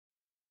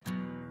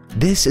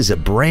This is a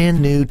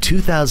brand new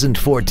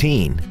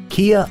 2014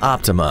 Kia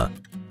Optima.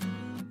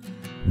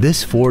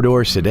 This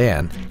four-door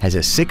sedan has a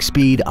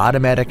 6-speed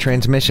automatic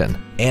transmission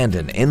and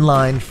an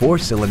inline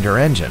 4-cylinder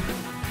engine.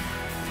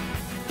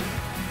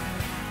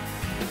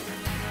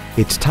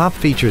 Its top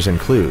features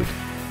include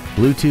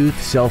Bluetooth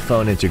cell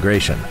phone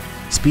integration,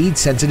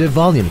 speed-sensitive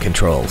volume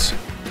controls,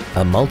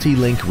 a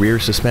multi-link rear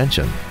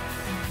suspension,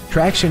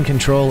 traction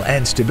control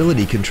and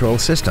stability control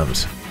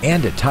systems,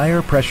 and a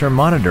tire pressure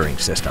monitoring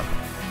system.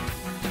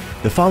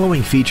 The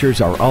following features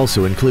are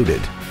also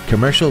included: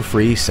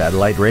 commercial-free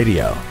satellite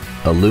radio,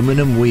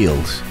 aluminum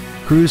wheels,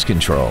 cruise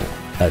control,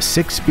 a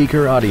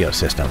 6-speaker audio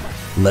system,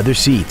 leather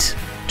seats,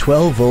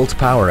 12-volt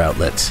power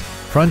outlets,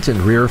 front and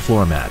rear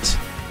floor mats,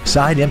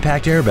 side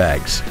impact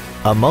airbags,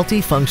 a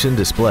multi-function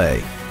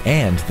display,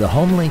 and the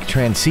HomeLink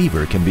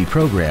transceiver can be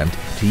programmed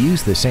to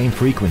use the same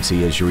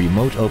frequency as your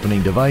remote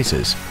opening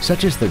devices,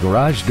 such as the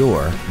garage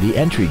door, the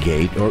entry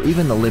gate, or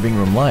even the living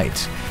room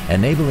lights,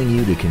 enabling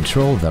you to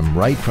control them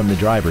right from the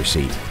driver's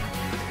seat.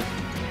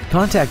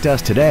 Contact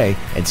us today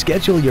and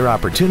schedule your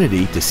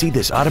opportunity to see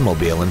this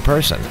automobile in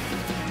person.